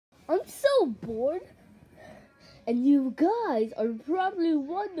I'm so bored. And you guys are probably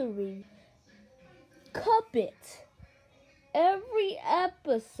wondering, Cupuppet, every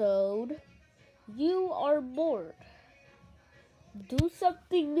episode you are bored. Do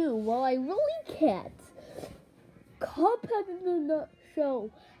something new. Well, I really can't. Cupuppet in the show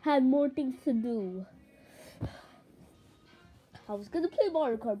had more things to do. I was gonna play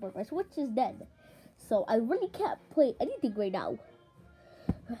Mario Kart, but my Switch is dead. So I really can't play anything right now.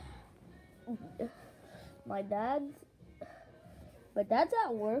 My dad's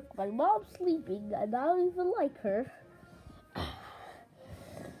at work, my mom's sleeping, and I don't even like her.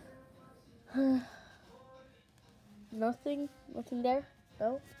 Nothing there?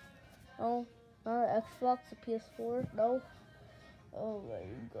 No? No? Not an Xbox, a PS4? No? Oh my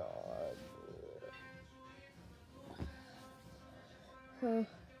god.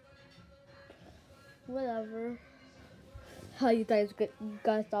 Whatever. How you guys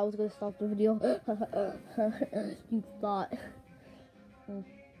thought I was gonna stop the video? You thought.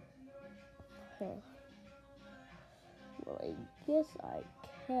 Well, I guess I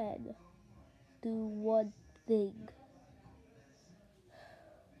can do one thing.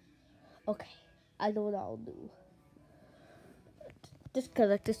 Okay, I know what I'll do.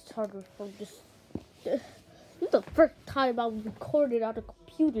 Disconnect this charger from this is the first time I'm recording on a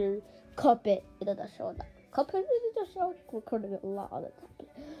computer. Cupuppet in the show. Cupuppet in the show. Recording a lot on it.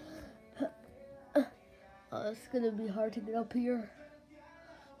 It's gonna be hard to get up here.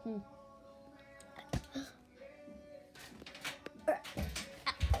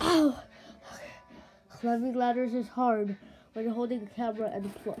 Ow! Climbing ladders is hard when you're holding a camera and a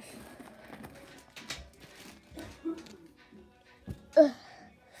plush.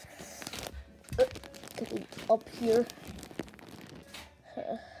 Getting up here.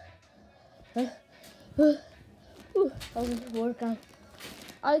 That was a workout.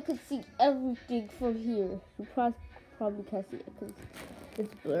 I can see everything from here. You probably can't see it because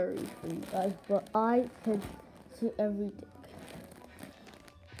it's blurry for you guys, but I can see everything.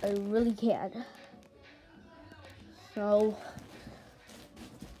 I really can. So,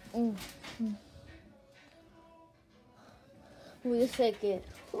 wait a second.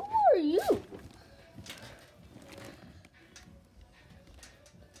 Who are you?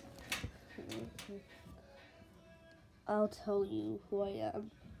 I'll tell you who I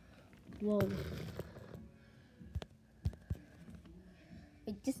am. Whoa.